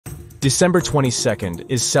December 22nd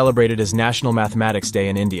is celebrated as National Mathematics Day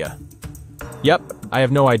in India. Yep, I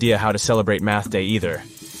have no idea how to celebrate Math Day either.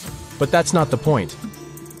 But that's not the point.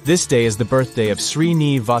 This day is the birthday of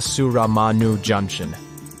Srinivasa Ramanujan,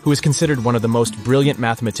 who is considered one of the most brilliant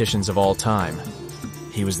mathematicians of all time.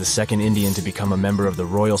 He was the second Indian to become a member of the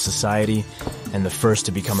Royal Society and the first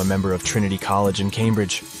to become a member of Trinity College in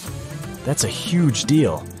Cambridge. That's a huge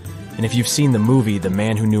deal. And if you've seen the movie The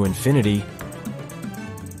Man Who Knew Infinity,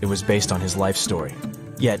 it was based on his life story.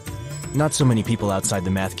 Yet, not so many people outside the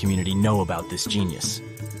math community know about this genius.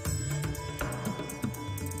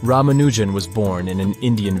 Ramanujan was born in an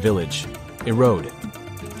Indian village, Erode.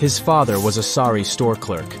 His father was a sari store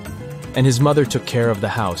clerk, and his mother took care of the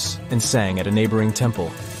house and sang at a neighboring temple.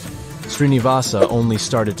 Srinivasa only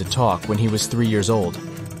started to talk when he was 3 years old,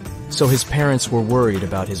 so his parents were worried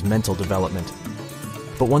about his mental development.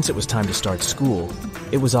 But once it was time to start school,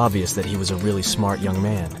 it was obvious that he was a really smart young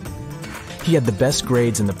man. He had the best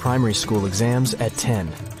grades in the primary school exams at 10.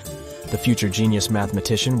 The future genius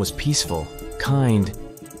mathematician was peaceful, kind,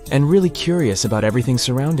 and really curious about everything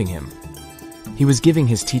surrounding him. He was giving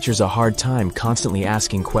his teachers a hard time, constantly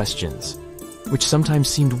asking questions, which sometimes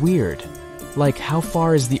seemed weird, like how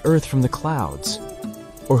far is the Earth from the clouds?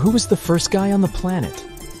 Or who was the first guy on the planet?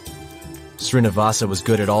 Srinivasa was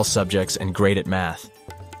good at all subjects and great at math.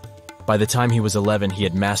 By the time he was 11, he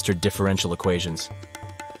had mastered differential equations.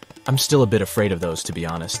 I'm still a bit afraid of those, to be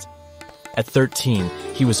honest. At 13,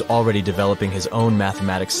 he was already developing his own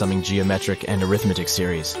mathematics summing geometric and arithmetic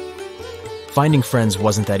series. Finding friends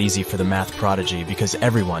wasn't that easy for the math prodigy because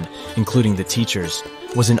everyone, including the teachers,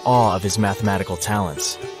 was in awe of his mathematical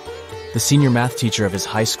talents. The senior math teacher of his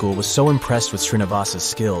high school was so impressed with Srinivasa's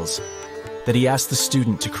skills that he asked the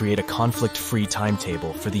student to create a conflict-free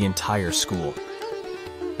timetable for the entire school.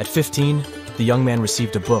 At 15, the young man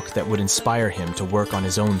received a book that would inspire him to work on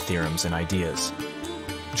his own theorems and ideas.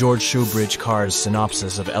 George Shoebridge Carr's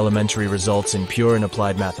Synopsis of Elementary Results in Pure and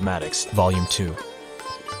Applied Mathematics, Volume 2.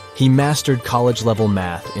 He mastered college-level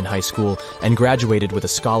math in high school and graduated with a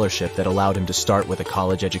scholarship that allowed him to start with a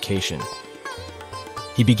college education.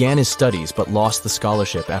 He began his studies but lost the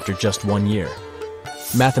scholarship after just 1 year.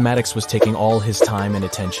 Mathematics was taking all his time and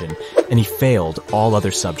attention, and he failed all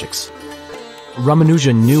other subjects.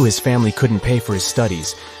 Ramanujan knew his family couldn't pay for his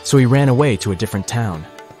studies, so he ran away to a different town.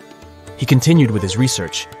 He continued with his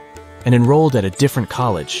research and enrolled at a different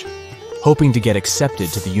college, hoping to get accepted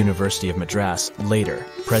to the University of Madras later,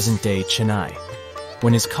 present-day Chennai.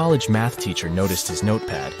 When his college math teacher noticed his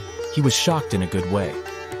notepad, he was shocked in a good way.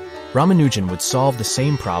 Ramanujan would solve the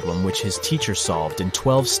same problem which his teacher solved in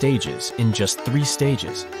 12 stages in just 3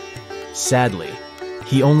 stages. Sadly,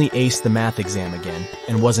 he only aced the math exam again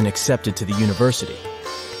and wasn't accepted to the university.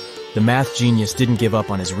 The math genius didn't give up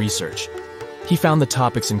on his research. He found the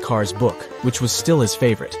topics in Carr's book, which was still his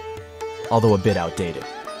favorite, although a bit outdated.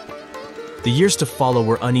 The years to follow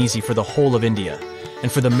were uneasy for the whole of India,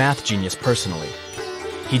 and for the math genius personally.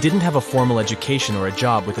 He didn't have a formal education or a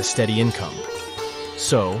job with a steady income.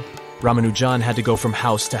 So, Ramanujan had to go from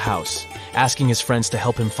house to house, asking his friends to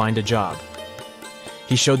help him find a job.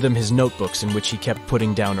 He showed them his notebooks in which he kept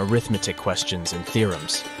putting down arithmetic questions and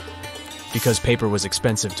theorems. Because paper was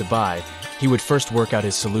expensive to buy, he would first work out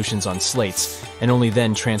his solutions on slates and only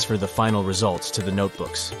then transfer the final results to the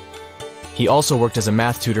notebooks. He also worked as a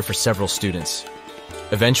math tutor for several students.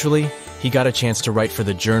 Eventually, he got a chance to write for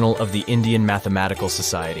the Journal of the Indian Mathematical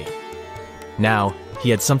Society. Now, he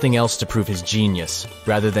had something else to prove his genius,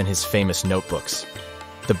 rather than his famous notebooks.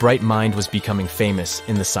 The bright mind was becoming famous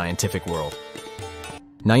in the scientific world.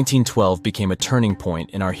 1912 became a turning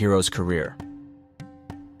point in our hero's career.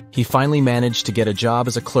 He finally managed to get a job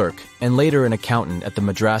as a clerk and later an accountant at the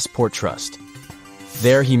Madras Port Trust.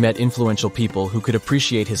 There he met influential people who could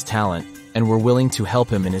appreciate his talent and were willing to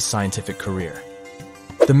help him in his scientific career.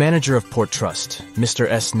 The manager of Port Trust, Mr.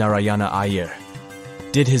 S. Narayana Iyer,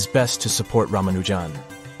 did his best to support Ramanujan.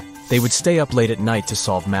 They would stay up late at night to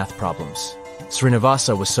solve math problems.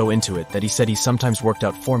 Srinivasa was so into it that he said he sometimes worked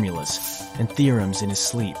out formulas and theorems in his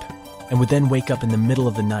sleep, and would then wake up in the middle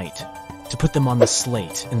of the night to put them on the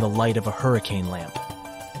slate in the light of a hurricane lamp.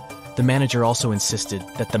 The manager also insisted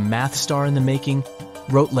that the math star in the making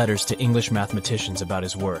wrote letters to English mathematicians about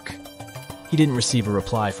his work. He didn't receive a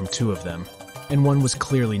reply from 2 of them, and one was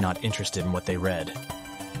clearly not interested in what they read.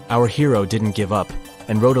 Our hero didn't give up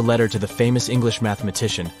and wrote a letter to the famous English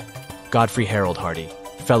mathematician, Godfrey Harold Hardy,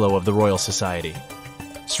 Fellow of the Royal Society.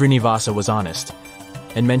 Srinivasa was honest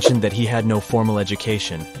and mentioned that he had no formal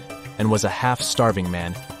education and was a half-starving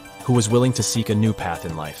man who was willing to seek a new path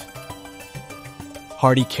in life.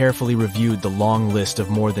 Hardy carefully reviewed the long list of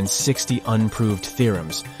more than 60 unproved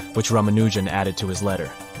theorems, which Ramanujan added to his letter.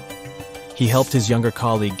 He helped his younger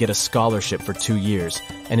colleague get a scholarship for 2 years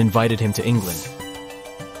and invited him to England.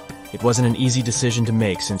 It wasn't an easy decision to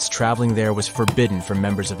make since traveling there was forbidden for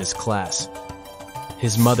members of his class.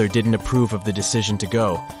 His mother didn't approve of the decision to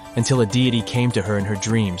go until a deity came to her in her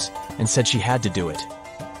dreams and said she had to do it.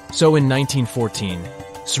 So in 1914,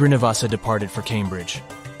 Srinivasa departed for Cambridge.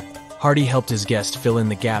 Hardy helped his guest fill in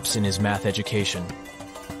the gaps in his math education.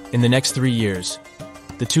 In the next 3 years,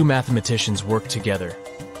 the two mathematicians worked together,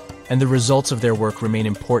 and the results of their work remain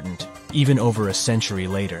important even over a century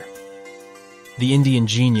later. The Indian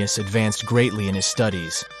genius advanced greatly in his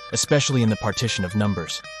studies, especially in the partition of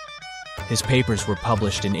numbers. His papers were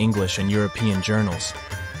published in English and European journals,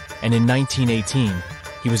 and in 1918,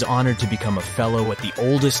 he was honored to become a fellow at the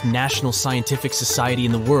oldest national scientific society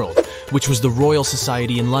in the world, which was the Royal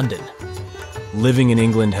Society in London. Living in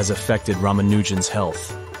England has affected Ramanujan's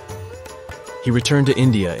health. He returned to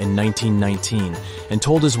India in 1919 and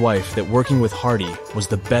told his wife that working with Hardy was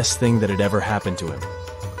the best thing that had ever happened to him.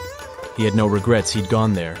 He had no regrets he'd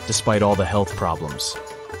gone there, despite all the health problems.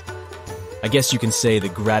 I guess you can say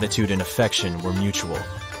that gratitude and affection were mutual.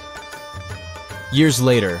 Years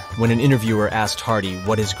later, when an interviewer asked Hardy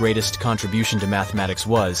what his greatest contribution to mathematics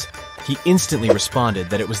was, he instantly responded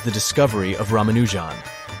that it was the discovery of Ramanujan.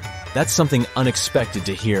 That's something unexpected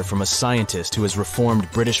to hear from a scientist who has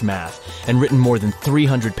reformed British math and written more than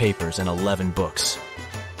 300 papers and 11 books.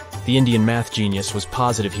 The Indian math genius was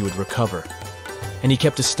positive he would recover, and he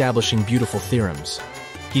kept establishing beautiful theorems.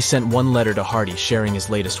 He sent one letter to Hardy sharing his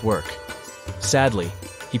latest work. Sadly,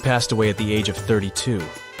 he passed away at the age of 32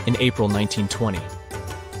 in April 1920.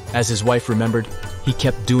 As his wife remembered, he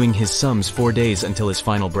kept doing his sums 4 days until his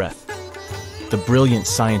final breath. The brilliant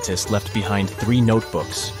scientist left behind 3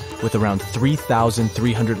 notebooks with around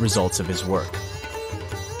 3,300 results of his work.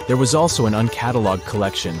 There was also an uncatalogued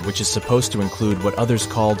collection which is supposed to include what others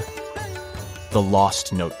called the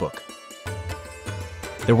lost notebook.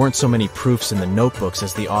 There weren't so many proofs in the notebooks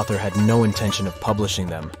as the author had no intention of publishing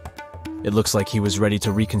them. It looks like he was ready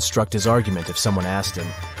to reconstruct his argument if someone asked him.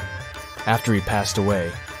 After he passed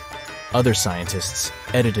away, other scientists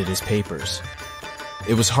edited his papers.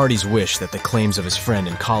 It was Hardy's wish that the claims of his friend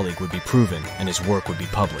and colleague would be proven and his work would be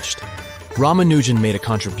published. Ramanujan made a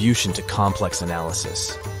contribution to complex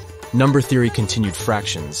analysis. Number theory continued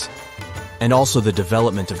fractions, and also the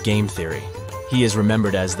development of game theory. He is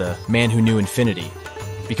remembered as the man who knew infinity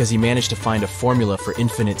because he managed to find a formula for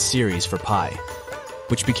infinite series for pi,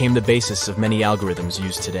 which became the basis of many algorithms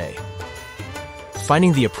used today.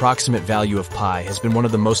 Finding the approximate value of pi has been one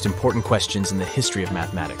of the most important questions in the history of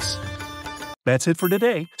mathematics. That's it for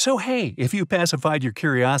today. So hey, if you pacified your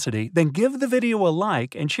curiosity, then give the video a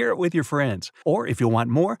like and share it with your friends. Or if you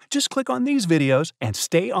want more, just click on these videos and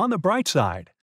stay on the bright side.